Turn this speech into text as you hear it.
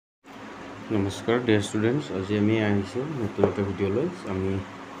নমস্কাৰ dear students, আজি আমি আহিছোঁ নতুন এটা ভিডিঅ'লৈ। আমি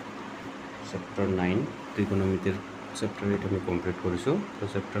চেপ্টাৰ 9 ত্ৰিকোণমিতিৰ চেপ্টাৰ 8 আমি কমপ্লিট কৰিছোঁ। তো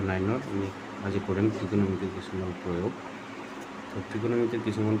চেপ্টাৰ 9ত আমি আজি কৰিম ত্ৰিকোণমিতিৰ কিছুমান প্ৰয়োগ। তো ত্ৰিকোণমিতিৰ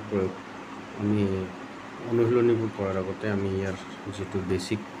কিছুমান প্ৰয়োগ আমি অনুশীলনীবোৰ কৰাৰ আগতে আমি ইয়াৰ যিটো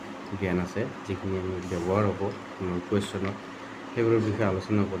বেছিক জ্ঞান আছে, যিখিনি আমি ব্যৱহাৰ হ'ব কুৱেশ্যনত, সেইবোৰৰ বিষয়ে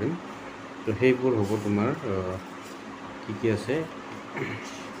আলোচনা কৰিম। তো সেইবোৰ হ'ব তোমাৰ কি আছে,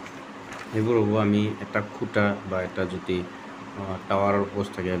 সেইবোৰ হ'ব আমি এটা খুঁটা বা এটা যদি টাৱাৰৰ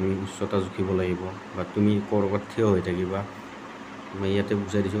পোষ্ট থাকে, আমি উচ্চতা জুখিব লাগিব। বা তুমি ক'ৰবাত থিয় হৈ থাকিবা, মই ইয়াতে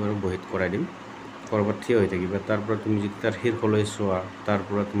বুজাই দিছোঁ আৰু বহীত কৰাই দিম। ক'ৰবাত থিয় হৈ থাকিবা, তাৰ পৰা তুমি যদি তাৰ শীৰ্ষলৈ চোৱা, তাৰ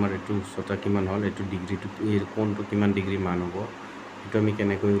পৰা তোমাৰ এইটো উচ্চতা কিমান হ'ল, এইটো ডিগ্ৰীটো, এই কোণটো কিমান ডিগ্ৰী মান হ'ব, সেইটো আমি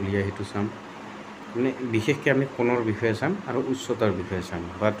কেনেকৈ উলিয়াই সেইটো চাম। মানে বিশেষকৈ আমি কোণৰ বিষয়ে চাম আৰু উচ্চতাৰ বিষয়ে চাম।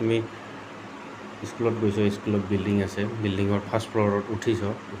 বা তুমি স্কুলত গৈছোঁ, স্কুলত বিল্ডিং আছে, বিল্ডিঙৰ ফাৰ্ষ্ট ফ্ল'ৰত উঠি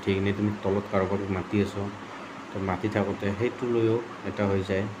কিনে তুমি তলত কাৰোবাক মাতি আছোঁ, তো মাতি থাকোঁতে সেইটো লৈও এটা হৈ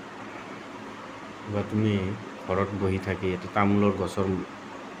যায়। বা তুমি ঘৰত বহি থাকি এটা তামোলৰ গছৰ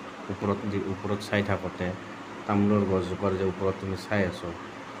ওপৰত চাই থাকোঁতে, তামোলৰ গছজোপাৰ যে ওপৰত তুমি চাই আছো,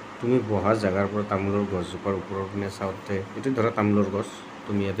 তুমি বহা জেগাৰ পৰা তামোলৰ গছজোপাৰ ওপৰৰ পিনে চাওঁতে, এইটো ধৰা তামোলৰ গছ,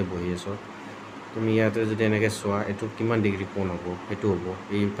 তুমি ইয়াতে বহি আছো, তুমি ইয়াতে যদি এনেকৈ চোৱা, এইটো কিমান ডিগ্ৰী কোণ হ'ব, সেইটো হ'ব।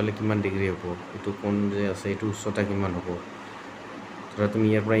 এইফালে কিমান ডিগ্ৰী হ'ব, এইটো কোণ যে আছে, এইটো উচ্চতা কিমান হ'ব। ধৰা তুমি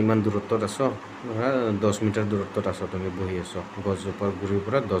ইয়াৰ পৰা ইমান দূৰত্বত আছ, ধৰা 10 মিটাৰ দূৰত্বত আছ, তুমি বহি আছ, গছজোপাৰ গুৰিৰ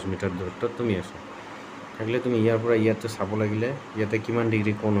পৰা 10 মিটাৰ দূৰত্বত তুমি আছ। থাকিলে তুমি ইয়াৰ পৰা ইয়াতে চাব লাগিলে, ইয়াতে কিমান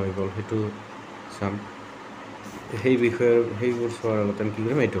ডিগ্ৰী কোণ হৈ গ'ল সেইটো চাম। সেই বিষয়ে সেইবোৰ চোৱাৰ আগতে আমি কি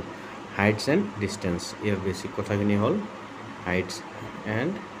কৰিম, এইটো heights and distance, year basic কথাখিনি হ'ল হাইটছ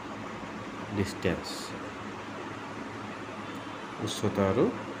এণ্ড ডিষ্টেঞ্চ, উচ্চতা আৰু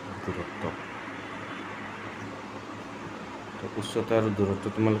দূৰত্ব। তো উচ্চতা আৰু দূৰত্ব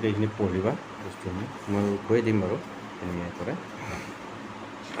তোমালোকে এইখিনি পঢ়িবা বস্তুখিনি, মই কৈ দিম বাৰু কেনেকৈ কৰে।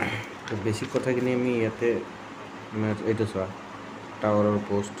 তো বেছিক কথাখিনি আমি ইয়াতে এইটো চোৱা, টাৱাৰৰ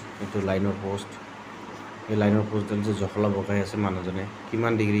পোষ্ট, এইটো লাইনৰ পোষ্ট, এই লাইনৰ পোষ্টডাল যে জখলা বগাই আছে মানুহজনে,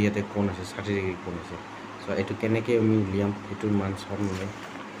 কিমান ডিগ্ৰী ইয়াতে কোণ আছে, 60 ডিগ্ৰী কোণ আছে। চ' এইটো কেনেকৈ আমি উলিয়াম, এইটোৰ মান চাম মানে,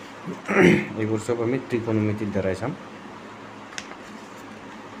 এইবোৰ চব আমি ত্ৰিকোণমিতিৰ দ্বাৰাই চাম।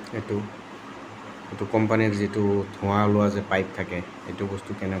 এইটো কোম্পানীৰ যিটো ধোঁৱা ওলোৱা যে পাইপ থাকে, এইটো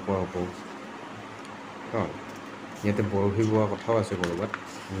বস্তু কেনেকুৱা হ'ব। ইয়াতে বৰশী বোৱা কথাও আছে ক'ৰবাত,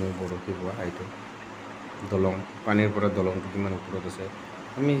 বৰশী বোৱা, এইটো দলং, পানীৰ পৰা দলংটো কিমান ওপৰত আছে।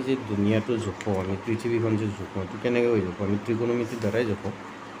 আমি যে দুনিয়াটো জোখোঁ, আমি পৃথিৱীখন যে জোখোঁ, এইটো কেনেকৈ জোখোঁ, আমি ত্ৰিকোণমিতিৰ দ্বাৰাই জোখোঁ।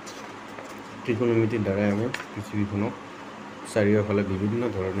 ত্ৰিকোণমিতিৰ দ্বাৰাই আমি পৃথিৱীখনক চাৰিওফালে বিভিন্ন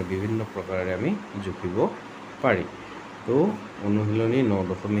ধৰণে, বিভিন্ন প্ৰকাৰেৰে আমি জুখিব পাৰি। তো অনুশীলনী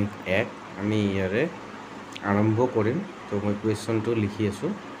 9.1 আমি ইয়াৰে আৰম্ভ কৰিম। তো মই কুৱেশ্যনটো লিখি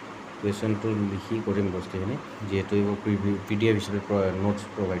আছোঁ, কুৱেশ্যনটো লিখি কৰিম বস্তুখিনি, যিহেতু এইবোৰ PDF হিচাপে নোটছ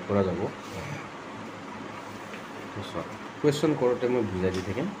প্ৰভাইড কৰা যাব। কুৱেশ্যন কৰোঁতে মই বুজাই দি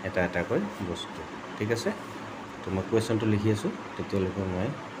থাকিম এটা এটাকৈ বস্তু, ঠিক আছে। তো মই কুৱেশ্যনটো লিখি আছোঁ, তেতিয়ালৈকে মই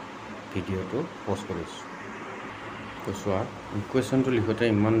ভিডিঅ'টো পজ কৰিছোঁ। তো চোৱা, কুৱেশ্যনটো লিখোঁতে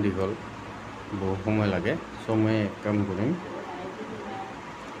ইমান দীঘল, বহু সময় লাগে। চ' মই এক কাম কৰিম,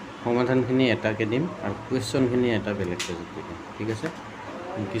 সমাধানখিনি এটাকৈ দিম আৰু কুৱেশ্যনখিনি এটা বেলেগ পেজত দি দিম, ঠিক আছে।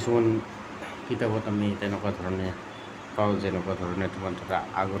 কিছুমান কিতাপত আমি তেনেকুৱা ধৰণে পাওঁ, যেনেকুৱা ধৰণে তোমাৰ ধৰা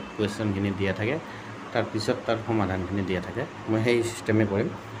আগত কুৱেশ্যনখিনি দিয়া থাকে, তাৰপিছত তাৰ সমাধানখিনি দিয়া থাকে। মই সেই চিষ্টেমে কৰিম।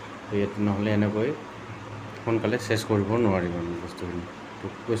 তো ইয়াত নহ'লে এনেকৈ সোনকালে চেছ কৰিব নোৱাৰিম আমি বস্তুখিনি। তো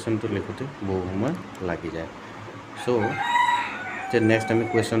কুৱেশ্যনটো লিখোঁতে বহু সময় লাগি যায়। চ' যে নেক্সট আমি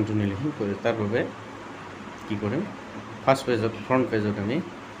কুৱেশ্যনটো নিলিখিম, তাৰ বাবে কি কৰিম, ফাৰ্ষ্ট পেজত, ফ্ৰণ্ট পেজত আমি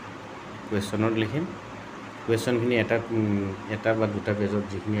কুৱেশ্যনত লিখিম। কুৱেশ্যনখিনি এটা বা দুটা পেজত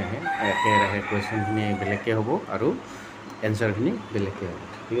যিখিনি আহে, একেৰাহে কুৱেশ্যনখিনি বেলেগকৈ হ'ব আৰু এনচাৰখিনি বেলেগকৈ হ'ব,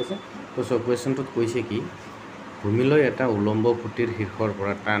 ঠিক আছে। তো চব কুৱেশ্যনটোত কৈছে কি, ভূমিলৈ এটা উলম্ব খুঁটিৰ শীৰ্ষৰ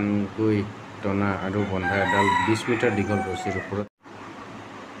পৰা টানকৈ টনা আৰু বন্ধা এডাল 20 মিটাৰ দীঘল ৰছীৰ ওপৰত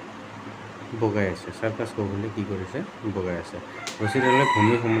বগাই আছে। চাৰ্কাছ ক'বলৈ কি কৰিছে, বগাই আছে। ৰছীডালে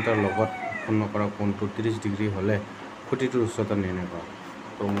ভূমি সমতাৰ লগত উৎপন্ন কৰা কোণটো 30 ডিগ্ৰী হ'লে খুঁটিটোৰ উচ্চতা নিৰ্ণয় কৰা।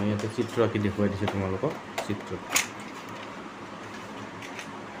 তো মই ইয়াতে চিত্ৰ আঁকি দেখুৱাই দিছোঁ তোমালোকক, চিত্ৰত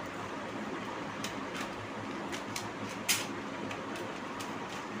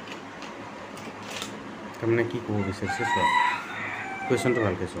তাৰমানে কি ক'ব বিচাৰিছে চোৱা, কুৱেশ্যনটো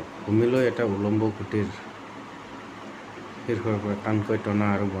ভালকৈ চোৱা। ভূমিলৈ এটা উলম্ব খুঁটিৰ শীৰ্ষৰ পৰা টানকৈ টনা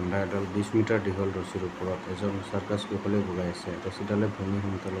আৰু বন্ধা এডাল 20 মিটাৰ দীঘল ৰছীৰ ওপৰত এজন চাৰ্কাছ কুশলীয়ে বগাই আছে। ৰছীডালে ভূমি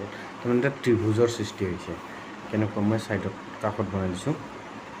সমতলৰ লগত, তাৰমানে এটা ত্ৰিভুজৰ সৃষ্টি হৈছে। কেনেকুৱা, মই ছাইডত কাষত বনাই দিছোঁ।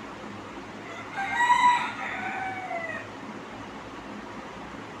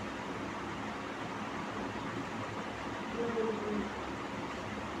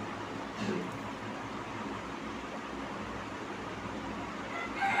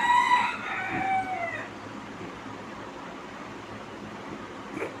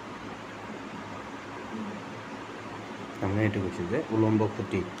 তাৰমানে এইটো কৈছে যে উলম্ব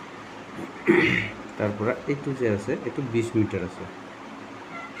খুঁটি তাৰ পৰা এইটো যে আছে এইটো 20 মিটাৰ আছে,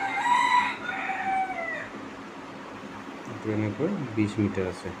 এইটো এনেকৈ 20 মিটাৰ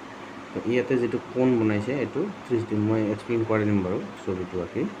আছে। তো ইয়াতে যেটো কোণ বনাইছে এইটো 30 ডিগ্ৰী। মই এক্সপ্লেইন কৰি দিম বাৰু ছবিটো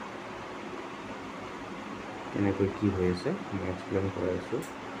আঁকি কেনেকৈ কি হৈ আছে, মই এক্সপ্লেইন কৰি আছোঁ।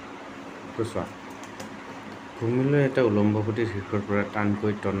 তো চোৱা, ভূমিলৈ এটা উলম্ব খুঁটিৰ শীৰ্ষৰ পৰা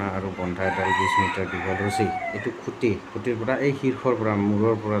টানকৈ টনা আৰু বন্ধা এডাল 20 মিটাৰ দীঘল ৰছী, এইটো খুঁটিৰ পৰা এই শীৰ্ষৰ পৰা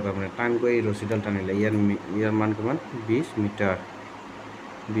মূৰৰ পৰা তাৰমানে টানকৈ এই ৰছীডাল টানিলে ইয়াৰ মান কিমান 20 মিটাৰ।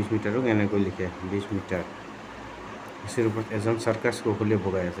 20 মিটাৰক এনেকৈ লিখে 20 মিটাৰ। ৰছীৰ ওপৰত এজন চাৰ্কাছ কৌশলীয়ে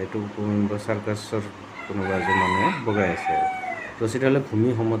বগাই আছে, এইটো চাৰ্কাছৰ কোনোবা এজন মানুহে বগাই আছে। ৰছীডালে ভূমি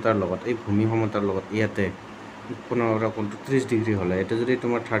সমতাৰ লগত ইয়াতে কোণৰ কোণটো 30 ডিগ্ৰী হ'লে, এইটো যদি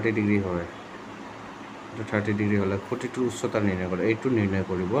তোমাৰ 30 ডিগ্ৰী হয়, এইটো 30 ডিগ্ৰী হ'লে খুঁটিটোৰ উচ্চতা নিৰ্ণয় কৰে, এইটো নিৰ্ণয়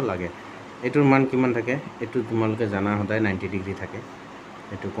কৰিব লাগে। এইটোৰ মান কিমান থাকে, এইটো তোমালোকে জানা সদায় 90 ডিগ্ৰী থাকে।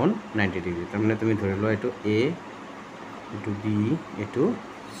 এইটো কোণ 90 ডিগ্ৰী, তাৰমানে তুমি ধৰি লোৱা এইটো এ, এইটো বি, এইটো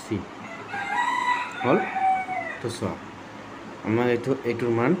চি হ'ল। তো চোৱা, আমাৰ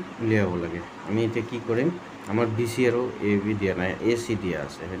এইটোৰ মান উলিয়াব লাগে। আমি এতিয়া কি কৰিম, আমাৰ বি চি আৰু এ বি দিয়া নাই, এ চি দিয়া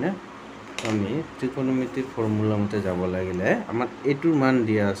আছে হয়নে। আমি ত্ৰিকোণমিতিৰ ফৰ্মুলা মতে যাব লাগিলে আমাৰ এইটোৰ মান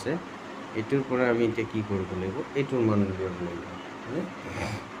দিয়া আছে, এইটোৰ পৰা আমি এতিয়া কি কৰিব লাগিব, এইটোৰ মান উলিয়াব লাগিব হয়নে।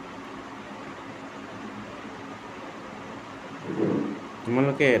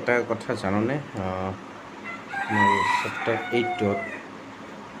 তোমালোকে এটা কথা জানানে, চেপ্টাৰ 8ত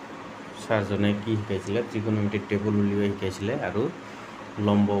ছাৰজনে কি শিকাইছিলে, ত্ৰিকোণমিতিৰ টেবুল উলিয়াই শিকাইছিলে আৰু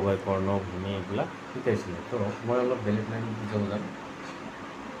লম্ব বা কৰ্ণ ভূমি এইবিলাক শিকাইছিলে। তো মই অলপ বেলেগ লাইনত বুজাব যাম,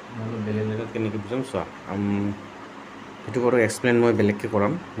 কেনেকৈ বুজাম চোৱা। সেইটো বাৰু এক্সপ্লেইন মই বেলেগকৈ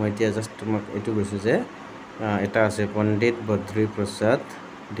কৰাম। মই এতিয়া জাষ্ট তোমাক এইটো কৈছোঁ যে এটা আছে পণ্ডিত বদ্ৰী প্ৰসাদ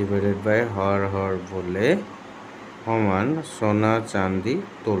ডিভাইডেড বাই হৰ বোলে সমান সোণা চান্দি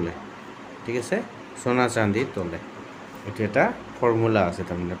তোলে, ঠিক আছে, সোণা চান্দি তোলে। এইটো এটা ফৰ্মুলা আছে,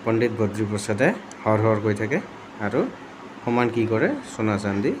 তাৰমানে পণ্ডিত বদ্ৰী প্ৰসাদে হৰ কৈ থাকে আৰু সমান কি কৰে, সোণা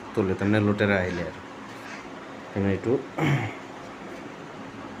চান্দি তোলে, তাৰমানে লুটেৰা আহিলে আৰু তাৰমানে এইটো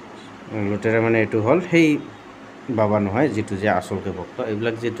লুটেৰা মানে এইটো হ'ল সেই বাবা নহয় যিটো যে আচলকৈ ভক্ত,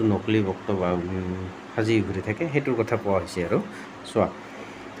 এইবিলাক যিটো নকলি ভক্ত বা সাজি ঘূৰি থাকে সেইটোৰ কথা কোৱা হৈছে আৰু। চোৱা,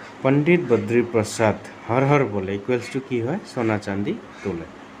 পণ্ডিত বদ্ৰী প্ৰসাদ হৰ বোলে ইকুৱেলছ টু কি হয়, সোণা চান্দি তোলে।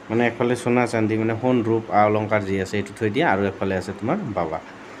 মানে এফালে সোণা চান্দি মানে সোণ ৰূপ অলংকাৰ যি আছে এইটো থৈ দিয়া, আৰু এফালে আছে তোমাৰ বাবা।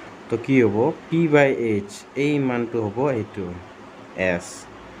 তো কি হ'ব, পি বাই এইচ এই মানটো হ'ব এইটো এছ,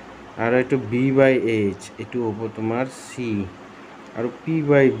 আৰু এইটো বি বাই এইচ এইটো হ'ব তোমাৰ চি, আৰু পি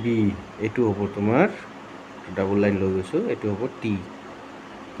বাই বি এইটো হ'ব তোমাৰ ডাবল লাইন লৈ গৈছোঁ, এইটো হ'ব টি,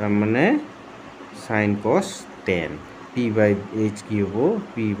 তাৰমানে চাইন কছ 10। পি বাই এইচ কি হ'ব,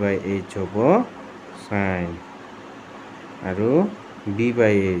 পি বাই এইচ হ'ব চাইন, আৰু বি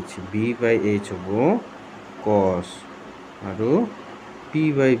বাই এইচ হ'ব কছ, আৰু পি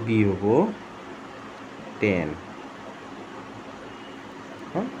বাই বি হ'ব 10।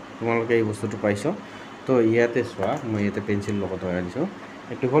 তোমালোকে এই বস্তুটো পাইছ। তো ইয়াতে চোৱা, মই ইয়াতে পেঞ্চিল লগত লগাই দিছোঁ,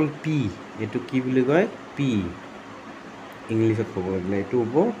 এইটো হ'ল পি, এইটো কি বুলি কয় পি, ইংলিছত ক'ব গ'লে এইটো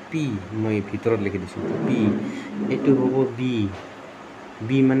হ'ব পি, মই ভিতৰত লিখি দিছোঁ পি। এইটো হ'ব বি,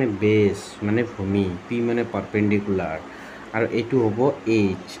 বি মানে বেছ মানে ভূমি, পি মানে পাৰপেণ্ডিকুলাৰ, আৰু এইটো হ'ব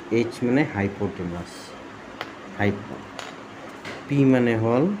এইচ, এইচ মানে হাইপোটেনাছ, পি মানে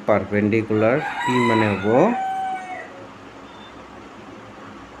হ'ল পাৰপেণ্ডিকুলাৰ, পি মানে হ'ব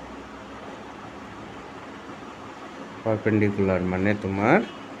পাৰপেণ্ডিকুলাৰ মানে তোমাৰ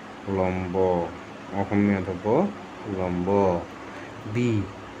লম্ব, অসমীয়াত হ'ব লম্ব।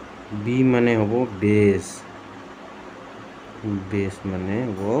 বি মানে হ'ব বেছ, বেছ মানে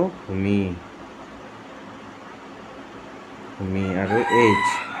হ'ব ভূমি, আৰু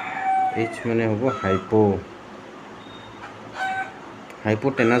এইচ মানে হ'ব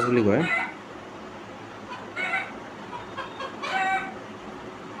হাইপোটেনাছ বুলি কয়।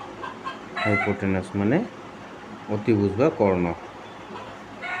 হাইপোটেনাছ মানে অতিভুজ বা কৰ্ণ,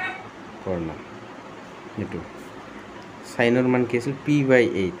 এইটো চাইনৰ মান কি আছিল, পি বাই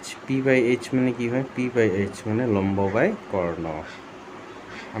এইচ মানে কি হয়, পি বাই এইচ মানে লম্ব বাই কৰ্ণ।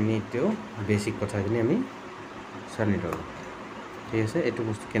 আমি এতিয়াও বেছিক কথাখিনি আমি জানি ল'লোঁ, ঠিক আছে। এইটো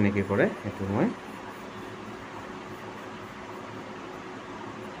বস্তু কেনেকৈ কৰে এইটো মই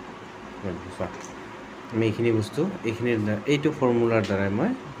আমি এইখিনি বস্তু এইটো ফৰ্মুলাৰ দ্বাৰাই মই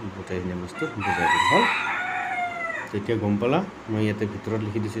গোটেইখিনি বস্তু বুজাই দিম হ'ল। তেতিয়া গম পালা মই ইয়াতে ভিতৰত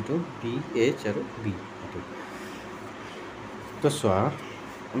লিখি দিছোঁ এইটো পি এইচ আৰু বি এইটো। তো চোৱা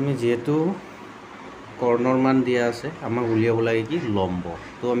আমি যিহেতু কৰ্ণৰ মান দিয়া আছে আমাক উলিয়াব লাগে কি লম্ব।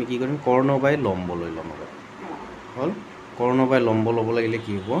 তো আমি কি কৰিম কৰ্ণ বাই লম্ব লৈ ল'ম আগত। হ'ল কৰ্ণ বাই লম্ব ল'ব লাগিলে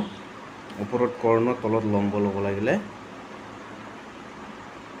কি হ'ব ওপৰত কৰ্ণ তলত লম্ব ল'ব লাগিলে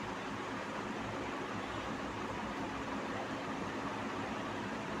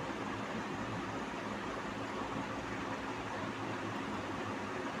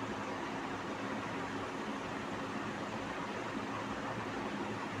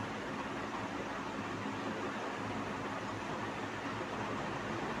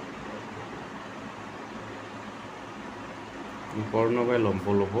কৰ্ণ বাই লম্ব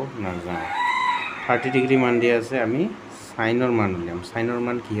ল'ব নাযাওঁ। 30 ডিগ্ৰী মান দিয়া আছে আমি চাইনৰ মান উলিয়াম। চাইনৰ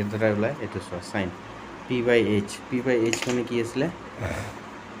মান কিহৰ দ্বাৰা ওলায় এইটো চোৱা চাইন পি বাই এইচ মানে কি আছিলে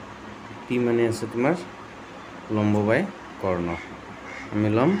পি মানে আছে তোমাৰ লম্ব বাই কৰ্ণ। আমি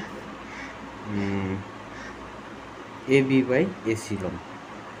ল'ম A B by A C ল'ম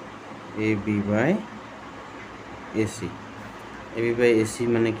A B by A C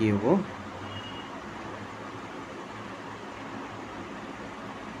মানে কি হ'ব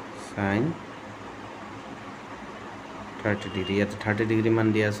সাইন 30 ডিগ্ৰী। ইয়াতে 30 ডিগ্ৰী মান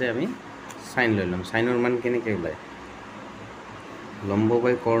দিয়া আছে আমি সাইন লৈ ল'ম। সাইনৰ মান কেনেকৈ ওলায় লম্ব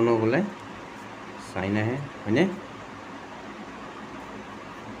বাই কৰ্ণ গ'লে সাইন আহে হয়নে।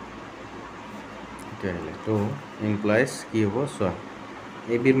 তেতিয়াহ'লে তো ইমপ্লাইজ কি হ'ব চোৱা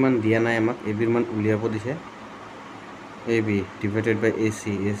এ বিৰ মান দিয়া নাই আমাক এ বিৰ মান উলিয়াব দিছে এ বি ডিভাইডেড বাই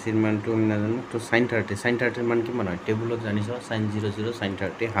এ চিৰ মানটো আমি নাজানো। তো সাইন 30ৰ মান কিমান হয় টেবুলত জানিছ সাইন 0 সাইন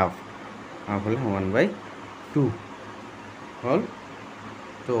 30 হাফ হ'লে 1/2 হ'ল।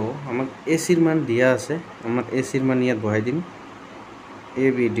 তো আমাক এ চিৰ মান দিয়া আছে আমাক এ চিৰ মান ইয়াত বহাই দিম এ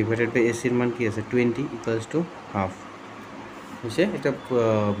বি ডিভাইডেড বাই এ চিৰ মান কি আছে 20 = হাফ হৈছে। এতিয়া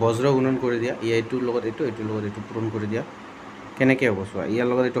বজ্ৰ গুণন কৰি দিয়া এইটোৰ লগত এইটোৰ লগত এইটো পূৰণ কৰি দিয়া কেনেকৈ হ'ব চোৱা ইয়াৰ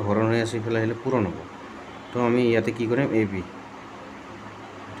লগত এইটো হৰণ হৈ আছে ইফালে আহিলে পূৰণ হ'ব। তো আমি ইয়াতে কি কৰিম এ বি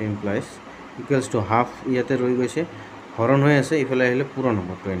ইমপ্লাইজ = হাফ ইয়াতে ৰৈ গৈছে হৰণ হৈ আছে ইফালে আহিলে পূৰণ হ'ব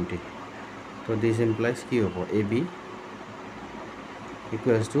 20। তো দিছ ইমপ্লাইজ কি হ'ব এ বি =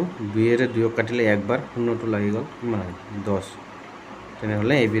 2ৰে 2ক কাটিলে একবাৰ শূন্যটো লাগি গ'ল কিমান হয় 10।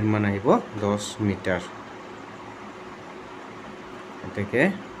 তেনেহ'লে এ বিৰ মান আহিব 10 মিটাৰ। এতেকে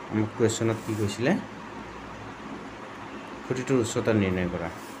আমাক কুৱেশ্যনত কি কৈছিলে খুঁটিটোৰ উচ্চতা নিৰ্ণয় কৰা।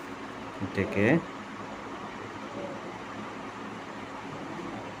 এতেকে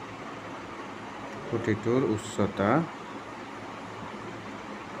খুঁটিটোৰ উচ্চতা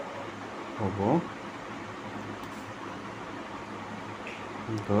হ'ব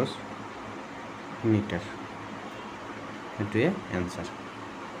 10 মিটাৰ সেইটোৱে এনচাৰ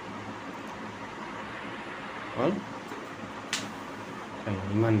হ'ল।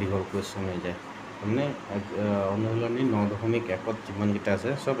 ইমান দীঘল কুৱেশ্যন হৈ যায় তাৰমানে অনুশীলনী 9.1 যিমানকেইটা আছে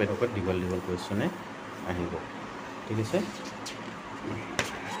চব এনেকুৱা দীঘল কুৱেশ্যনে আহিব ঠিক আছে।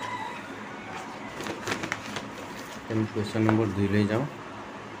 আমি কুৱেশ্যন নম্বৰ 2 লৈ যাওঁ।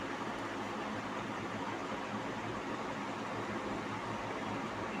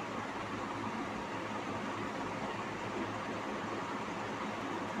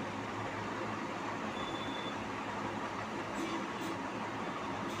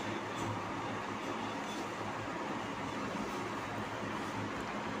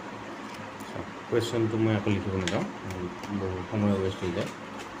 কুৱেশ্যনটো মই আকৌ লিখিব নাযাওঁ বহু সময় ৱেষ্ট হৈ যায়।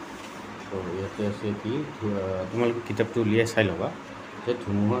 তো ইয়াতে আছে কি তোমালোকে কিতাপটো উলিয়াই চাই ল'বা যে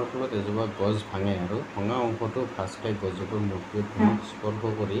ধুমুহাৰ ফলত এজোপা গছ ভাঙে আৰু ভঙা অংশটো ভাঁজ খাই গছজোপাৰ মূৰটোৱে ভূমিক স্পৰ্শ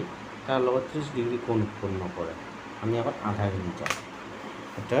কৰি তাৰ লগত 30 ডিগ্ৰী কোণ উৎপন্ন কৰে। আমি আগত আধাখিনি যাওঁ।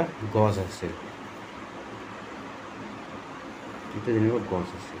 এটা গছ আছিল এতিয়া যেনিবা গছ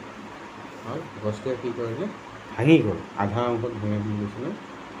আছিল হয় গছটোৱে কি কৰিলে ভাঙি গ'ল আধা অংশত ভাঙে বুলি কৈছিলে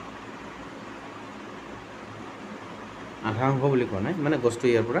আধা অংশ বুলি কোৱা নাই মানে গছটো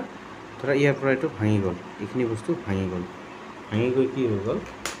ইয়াৰ পৰা ধৰা ইয়াৰ পৰা এইটো ভাঙি গ'ল এইখিনি বস্তু ভাঙি গ'ল ভাঙি গৈ কি হৈ গ'ল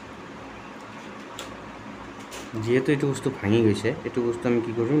যেহেতু এইটো বস্তু ভাঙি গৈছে এইটো বস্তু আমি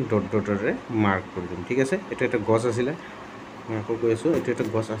কি কৰিম ডটৰে মাৰ্ক কৰি দিম ঠিক আছে। এইটো এটা গছ আছিলে মই আকৌ কৈ আছোঁ এইটো এটা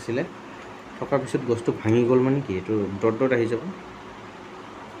গছ আছিলে থকাৰ পিছত গছটো ভাঙি গ'ল মানে কি এইটো ডট আহি যাব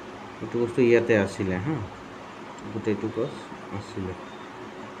এইটো বস্তু ইয়াতে আছিলে হা গোটেইটো গছ আছিলে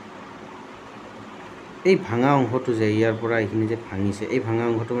এই ভাঙা অংশটো যে ইয়াৰ পৰা এইখিনি যে ভাঙিছে এই ভাঙা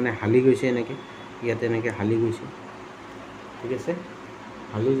অংশটো মানে হালি গৈছে এনেকৈ ইয়াতে এনেকৈ হালি গৈছে ঠিক আছে।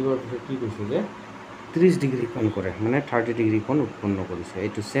 হালি যোৱাৰ পিছত কি কৈছে যে 30 ডিগ্ৰী কোণ কৰে মানে 30 ডিগ্ৰী কোণ উৎপন্ন কৰিছে।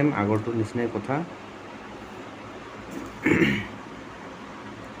 এইটো সেম আগৰটোৰ নিচিনাই কথা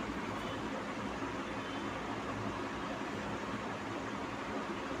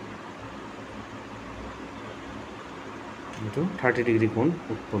এইটো 30 ডিগ্ৰী কোণ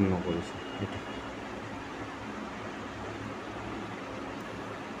উৎপন্ন কৰিছে। এইটো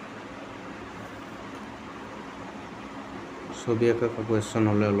ছবি আঁকা কুৱেশ্যন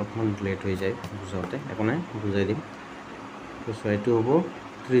হ'লে অলপমান লেট হৈ যায় বুজাওঁতে, একো নাই বুজাই দিম। তো এইটো হ'ব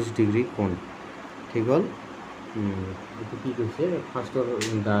 30 ডিগ্ৰী কোণ। ঠিক হ'ল। এইটো কি কৈছে, ফাৰ্ষ্টৰ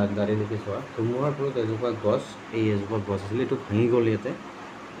দাঁৰিলৈকে চোৱা। ধুমুহাৰ ফলত এজোপা গছ, এই এজোপা গছ আছিলে, এইটো ভাঙি গ'ল। ইয়াতে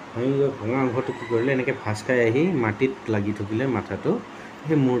ভাঙি গৈ ভঙা অংশটো কি কৰিলে, এনেকৈ ভাজ খাই আহি মাটিত লাগি থাকিলে মাথাটো,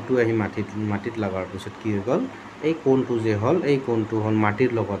 সেই মূৰটো আহি মাটিত লগাৰ পিছত কি হৈ গ'ল, এই কোণটো যে হ'ল, এই কোণটো হ'ল মাটিৰ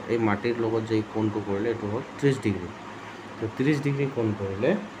লগত, এই মাটিৰ লগত যে এই কোণটো কৰিলে এইটো হ'ল 30 ডিগ্ৰী। তো 30 ডিগ্ৰী কোণ কৰিলে,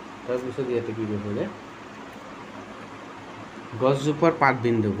 তাৰপিছত ইয়াতে কি কৰিলে, গছজোপাৰ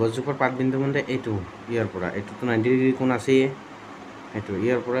পাতবিন্দু মানে এইটো, ইয়াৰ পৰা এইটোতো 90 ডিগ্ৰী কোণ আছেই, এইটো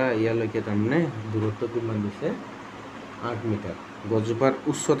ইয়াৰ পৰা ইয়ালৈকে তাৰমানে দূৰত্ব কিমান দিছে, 8 মিটাৰ। গছজোপাৰ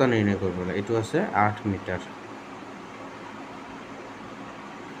উচ্চতা নিৰ্ণয় কৰিব লাগে, এইটো আছে 8 মিটাৰ।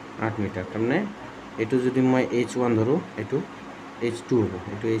 8 মিটাৰ তাৰমানে এইটো যদি মই H1 ধৰোঁ, এইটো H2 হ'ব,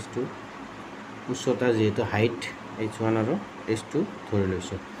 এইটো H2 উচ্চতা, যিহেতু হাইট H1 আৰু H2 ধৰি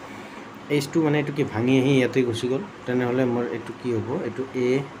লৈছোঁ। H2 মানে এইটো কি ভাঙি আহি ইয়াতে গুচি গ'ল, তেনেহ'লে মোৰ এইটো কি হ'ব, এইটো A,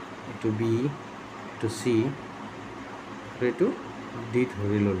 এইটো B, এইটো C, এইটো D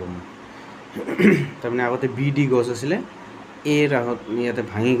ধৰি ল'লোঁ মই। তাৰমানে আগতে B D গছ আছিলে, A ৰাহত ইয়াতে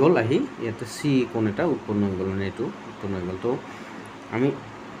ভাঙি গ'ল, আহি ইয়াতে C কোণ এটা উৎপন্ন হৈ গ'ল, মানে এইটো উৎপন্ন হৈ গ'ল। তো আমি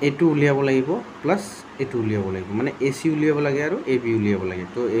এইটো উলিয়াব লাগিব প্লাছ এইটো উলিয়াব লাগিব, মানে AC উলিয়াব লাগে আৰু AB উলিয়াব লাগে।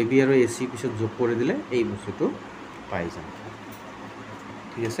 তো AB আৰু AC পিছত যোগ কৰি দিলে এই বস্তুটো পাই যাম।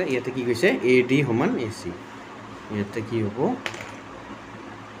 ঠিক আছে। ইয়াতে কি কৈছে, AD সমান AC। ইয়াতে কি হ'ব,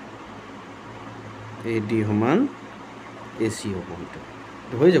 AD সমান AC হ'ব। সেইটো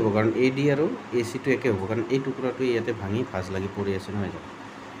হৈ যাব, কাৰণ AD আৰু AC টো একে হ'ব, কাৰণ এই টুকুৰাটো ইয়াতে ভাঙি ভাজ লাগি পৰি আছে নহয় জানো।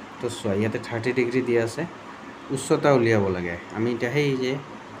 তো চোৱা, ইয়াতে 30 ডিগ্ৰী দিয়া আছে, উচ্চতা উলিয়াব লাগে। আমি এতিয়া সেই যে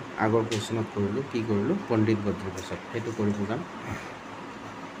আগৰ কুৱেশ্যনত কৰিলোঁ, কি কৰিলোঁ, পণ্ডিত বদ্ৰীপ্ৰসাদ, সেইটো কৰিব যাম।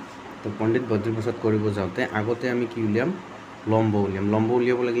 তো পণ্ডিত বদ্ৰীপ্ৰসাদ কৰিব যাওঁতে আগতে আমি কি উলিয়াম, লম্ব উলিয়াম। লম্ব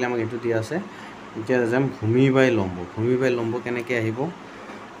উলিয়াব লাগিলে আমাক এইটো দিয়া আছে। এতিয়া যাম ভূমি বাই লম্ব। ভূমি বাই লম্ব কেনেকৈ আহিব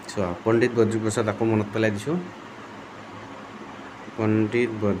চোৱা, পণ্ডিত বদ্ৰীপ্ৰসাদ আকৌ মনত পেলাই দিছোঁ।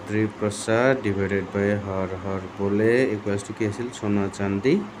 পণ্ডিত বদ্ৰীপ্ৰসাদ ডিভাইডেড বাই হৰ হৰ বলে ইকুৱেলছ টু কি আছিল, সোণা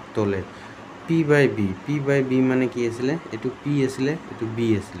চান্দি তোলে। P বাই B মানে কি আছিলে, এইটো P আছিলে, এইটো B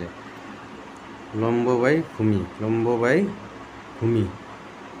আছিলে। লম্ব বাই ভূমি, লম্ব বাই ভূমি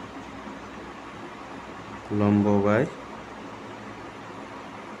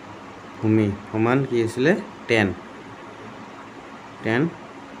সমান কি আছিলে, 10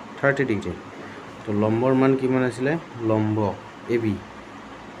 30 ডিগ্ৰী। তো লম্বৰ মান কিমান আছিলে, লম্ব AB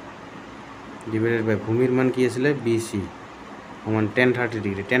ডিভাইডেড বাই ভূমিৰ মান কি আছিলে, BC সমান 10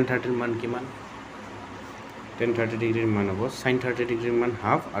 ডিগ্ৰী। 10 মান কিমান, 10 ডিগ্ৰীৰ মান হ'ব sin 30 ডিগ্ৰীৰ মান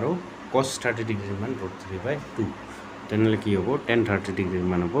হাফ, আৰু cos 30 ডিগ্ৰীৰ মান √3/2। তেনেহ'লে কি হ'ব, 10 ডিগ্ৰীৰ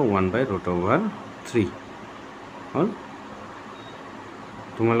মান হ'ব 1/√3 হ'ল।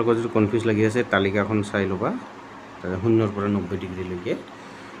 তোমালোকৰ যদি কনফিউজ লাগি আছে, তালিকাখন চাই ল'বা, 0 পৰা 90 ডিগ্ৰীলৈকে।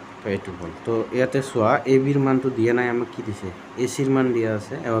 তো এইটো হ'ল। তো ইয়াতে চোৱা, ABৰ মানটো দিয়া নাই, আমাক কি দিছে, ACৰ মান দিয়া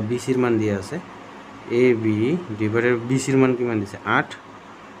আছে, BCৰ মান দিয়া আছে। AB ডিভাইডেড BCৰ মান কিমান দিছে, 8,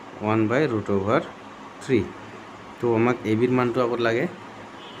 1/√3। তো আমাক ABৰ মানটো আগত লাগে,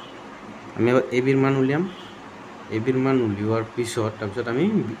 আমি আগত ABৰ মান উলিয়াম। ABৰ মান উলিওৱাৰ পিছত তাৰপিছত আমি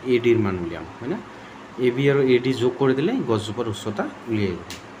ADৰ মান উলিয়াম, হয় না। AB আৰু AD যোগ কৰি দিলে গছজোপাৰ উচ্চতা উলিয়াই দিব।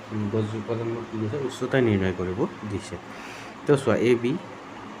 গছজোপাৰ কি দিছে, উচ্চতা নিৰ্ণয় কৰিব দিছে। তো চোৱা, AB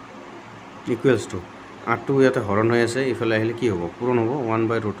ইকুৱেলছ টু 8টো ইয়াতে হৰণ হৈ আছে, ইফালে আহিলে কি হ'ব, পূৰণ হ'ব,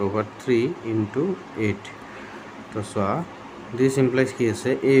 1/√3 × 8। তো চোৱা, দিছ ইমপ্লাইজ কি আছে,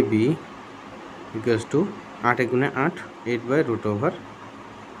 AB ইকুৱেলছ টু 8 × 8,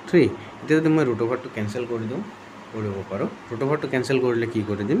 8/√3। এতিয়া যদি মই √টো কেঞ্চেল কৰি দিওঁ, কৰিব পাৰোঁ। √টো কেঞ্চেল কৰিলে কি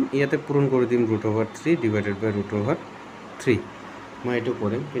কৰি দিম, ইয়াতে পূৰণ কৰি দিম, √3 ডিভাইডেড বাই √3। মই এইটো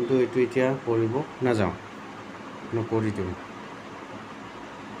কৰিম, কিন্তু এইটো এতিয়া কৰিব নাযাওঁ, নকৰি দিওঁ,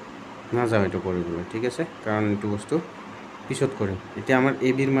 নাযাওঁ এইটো কৰিবলৈ। ঠিক আছে, কাৰণ এইটো বস্তু পিছত কৰিম। এতিয়া আমাৰ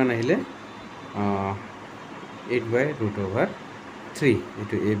ABৰ মান আহিলে 8/√3,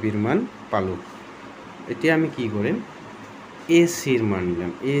 এইটো ABৰ মান পালোঁ। এতিয়া আমি কি কৰিম, ACৰ মান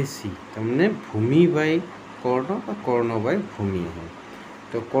উলিয়াম। AC তাৰমানে ভূমি বাই কৰ্ণ বা কৰ্ণ বাই ভূমি আহে।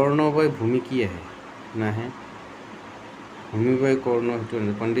 তো কৰ্ণ বাই ভূমি কি আহে, নাহে। ভূমি বাই কৰ্ণ, সেইটো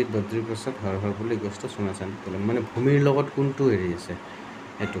পণ্ডিত বদ্ৰীপ্ৰসাদ হৰ হৰ বলে ইকুৱেলছ টু সোণা চান্দি তোলে, মানে ভূমিৰ লগত কোনটো হেৰি আছে,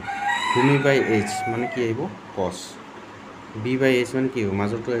 এইটো ভূমি বাই H মানে কি আহিব, cos। B বাই H মানে কি হ'ব,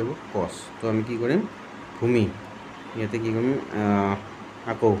 মাজৰটো আহিব cos। তো আমি কি কৰিম, ভূমি ইয়াতে কি কৰিম,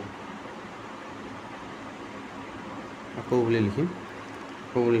 আকৌ আকৌ বুলি লিখিম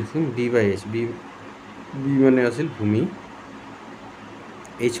b/h b মানে আছিল ভূমি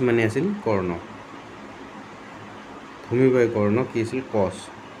h মানে আছিল কৰ্ণ ভূমি বাই কৰ্ণ কি আছিল cos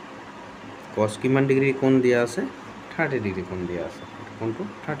কিমান ডিগ্ৰী কোণ দিয়া আছে 30 ডিগ্ৰী কোণ দিয়া আছে কোণটো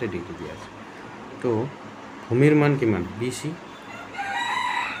 30 ডিগ্ৰী দিয়া আছে তো ভূমিৰ মান কিমান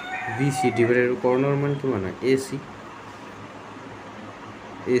BC ডিভাইডেড কৰ্ণৰ মান কিমান হয়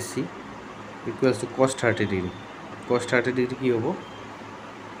AC equals to cos 30 degree কি হ'ব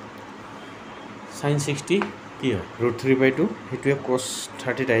sin 60 কি হয় √3/2 সেইটোৱে cos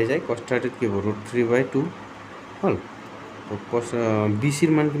 30 আহি যায় cos 30 কি হ'ব √3/2 হ'ল তো cos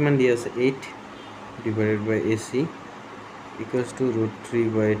BCৰ মান কিমান দিয়া আছে 8 divided by AC equals to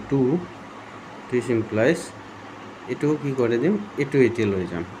 √3/2 this implies এইটো কি কৰি দিম এইটো এতিয়া লৈ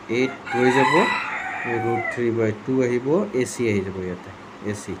যাম 8 হৈ যাব √3/2 আহিব AC আহি যাব ইয়াতে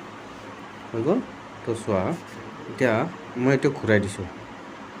AC হৈ গ'ল তো চোৱা এতিয়া মই এইটো ঘূৰাই দিছোঁ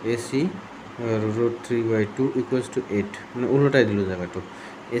AC √3/2 ইকুৱেলছ টু 8 মানে উলটাই দিলোঁ জেগাটো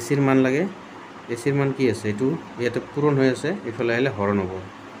ACৰ মান লাগে ACৰ মান কি আছে এইটো ইয়াতে পূৰণ হৈ আছে এইফালে আহিলে হৰণ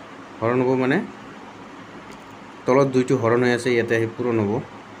হ'ব মানে তলত দুইটো হৰণ হৈ আছে ইয়াতে আহি পূৰণ হ'ব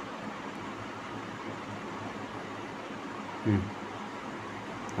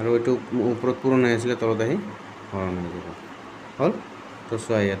আৰু এইটো ওপৰত পূৰণ হৈ আছিলে তলত আহি হৰণ হৈ যাব হ'ল তো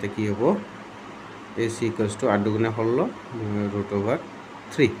চোৱা ইয়াতে কি হ'ব AC ইকুৱেলছ টু 8 দুগুণে 16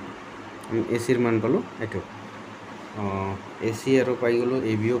 √3 আমি ACৰ মান পালোঁ এইটো AC আৰু পাই গ'লোঁ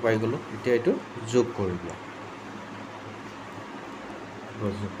ABও পাই গ'লোঁ এতিয়া এইটো যোগ কৰি দিয়া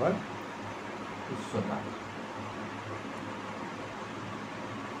গছজোপাৰ উচ্চতা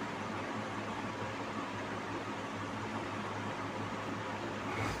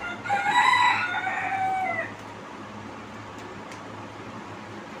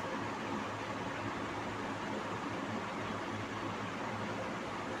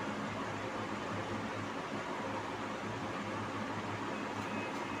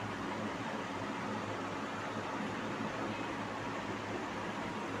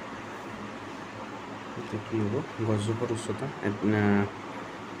কি হ'ব গছজোপাৰ উচ্চতা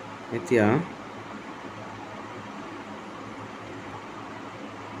এতিয়া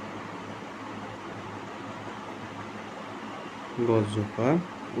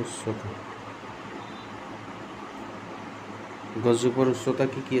গছজোপাৰ উচ্চতা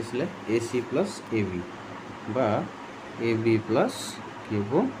কি আছিলে AC প্লাছ AB বা AB প্লাছ কি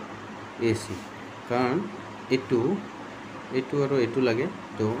হ'ব AC কাৰণ এইটো আৰু এইটো লাগে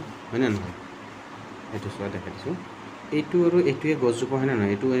তো হয়নে নহয় এইটো চোৱা দেখাই দিছোঁ এইটো আৰু এইটোৱে গছজোপা হয়নে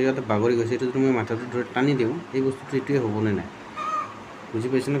নহয় এইটো ইয়াতে বাগৰি গৈছে এইটো যদি মই মাথাটো ধৰি টানি দিওঁ এই বস্তুটো এইটোৱে হ'বনে নাই বুজি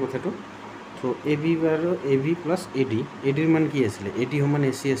পাইছেনে কথাটো তো AB আৰু AB প্লাছ ADৰ মান কি আছিলে AD সমান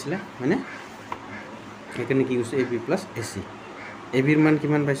AC আছিলে হয়নে সেইকাৰণে কি কৈছোঁ AB প্লাছ AC ABৰ মান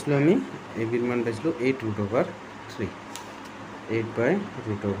কিমান পাইছিলোঁ আমি ABৰ মান পাইছিলোঁ 8√3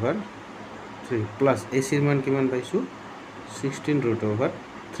 8/√3 প্লাছ ACৰ মান কিমান পাইছোঁ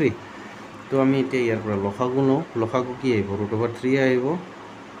 16√3 তো আমি এতিয়া ইয়াৰ পৰা লসাগু কি আহিব √3 আহিব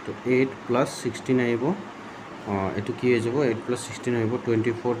তো 8 প্লাছ 16 আহিব এইটো কি হৈ যাব 8 প্লাছ 16 আহিব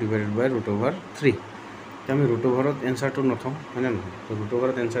 24 ডিভাইডেড বাই √3 তো আমি ৰুটঅভাৰত এনচাৰটো নথওঁ হয়নে নহয় তো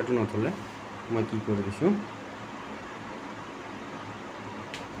ৰুটঅভাৰত এনচাৰটো নথ'লে মই কি কৰি দিছোঁ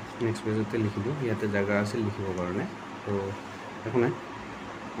নেক্সট পেজতে লিখিলোঁ ইয়াতে জাগা আছিল লিখিবৰ কাৰণে তো একো নাই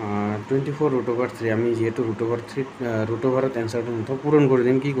 24√3 আমি যেহেতু ৰুটঅভাৰত এনচাৰটো নথওঁ পূৰণ কৰি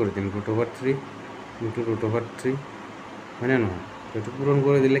দিম কি কৰি দিম √3 ইনটু √3 হয়নে নহয় এইটো পূৰণ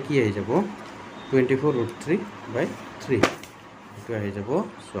কৰি দিলে কি আহি যাব 24√3/3 এইটো আহি যাব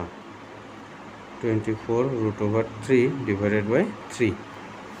চোৱা 24√3 ডিভাইডেড বাই 3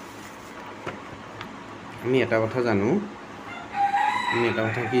 আমি এটা কথা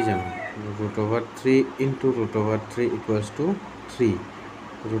কি জানো √3 into √3 equals to 3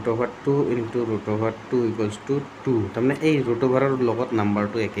 √2 into √2 equals to 2 তাৰমানে এই ৰুটঅভাৰৰ লগত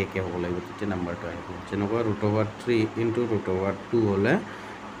নাম্বাৰটো একে হ'ব লাগিব তেতিয়া নাম্বাৰটো আহিব যেনেকুৱা √3 ইনটু √2 হ'লে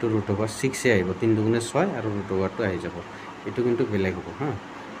তো √6 আহিব 3 দুগুণে 6 আৰু ৰুটঅভাৰটো আহি যাব এইটো কিন্তু বেলেগ হ'ব হা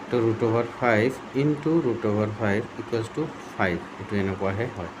তো √5 ইনটু √5 ইকুৱেলছ টু 5 এইটো এনেকুৱাহে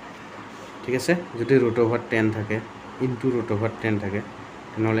হয় ঠিক আছে যদি √10 থাকে ইনটু √10 থাকে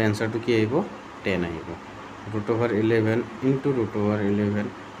তেনেহ'লে এনচাৰটো কি আহিব 10 আহিব √11 ইনটু √11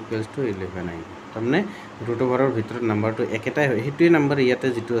 ইকুৱেলছ টু 11 আহিব তাৰমানে ৰুটঅভাৰৰ ভিতৰত নাম্বাৰটো একেটাই হয় সেইটোৱে নাম্বাৰ ইয়াতে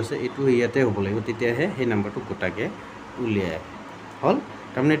যিটো আছে এইটো ইয়াতে হ'ব লাগিব তেতিয়াহে সেই নাম্বাৰটো গোটাকৈ উলিয়াই হ'ল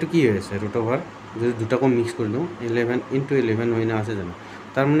তাৰমানে এইটো কি হৈ আছে ৰুটঅভাৰ যদি দুটাকো মিক্স কৰি দিওঁ 11 ইনটু 11 হৈ না আছে জানো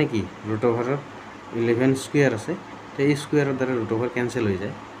তাৰমানে কি ৰুটঅভাৰৰ 11 স্কুৱেৰ আছে তো এই স্কুৱেৰৰ দ্বাৰা ৰুটঅভাৰ কেঞ্চেল হৈ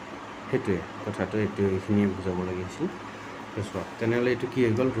যায় সেইটোৱে কথাটো, এইখিনিয়ে বুজাব লাগিছিল। চোৱা তেনেহ'লে এইটো কি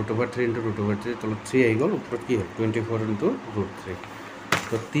হৈ গ'ল, √3 × √3 তলত 3 আহি গ'ল, ওপৰত কি হ'ল 24 × √3।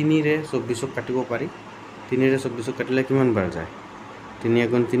 তো 3ৰে 24ক কাটিব পাৰি, 3ৰে 24ক কাটিলে কিমান বাৰ যায়, 3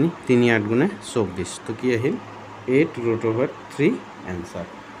 × 3 3 × 8 = 24। তো কি আহিল 8 √3 এনচাৰ।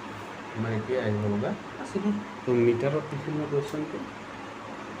 আমাৰ এতিয়া আহিব লগা আছিল। তো মিটাৰত দিছিলোঁ কুৱেশ্যনটো,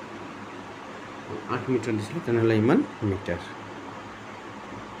 8 মিটাৰ দিছিলোঁ, তেনেহ'লে ইমান মিটাৰ।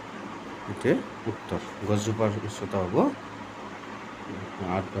 এইটোৱে উত্তৰ। গছজোপাৰ উচ্চতা হ'ব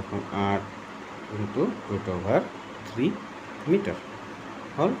 8/8 × √3 মিটাৰ।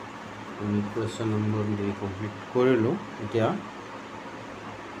 হ'ল। আমি কুৱেশ্যন নম্বৰ 2 কমপ্লিট কৰিলোঁ। এতিয়া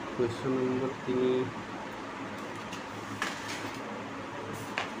কুৱেশ্যন নম্বৰ 3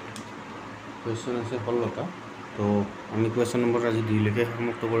 কুৱেশ্যন আছে 16টা। তো আমি কুৱেশ্যন নম্বৰ আজি 2লৈকে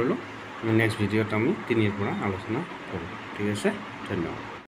সমাপ্ত কৰিলোঁ। নেক্সট ভিডিঅ'ত আমি 3ৰ পৰা আলোচনা কৰিম। ঠিক আছে, ধন্যবাদ।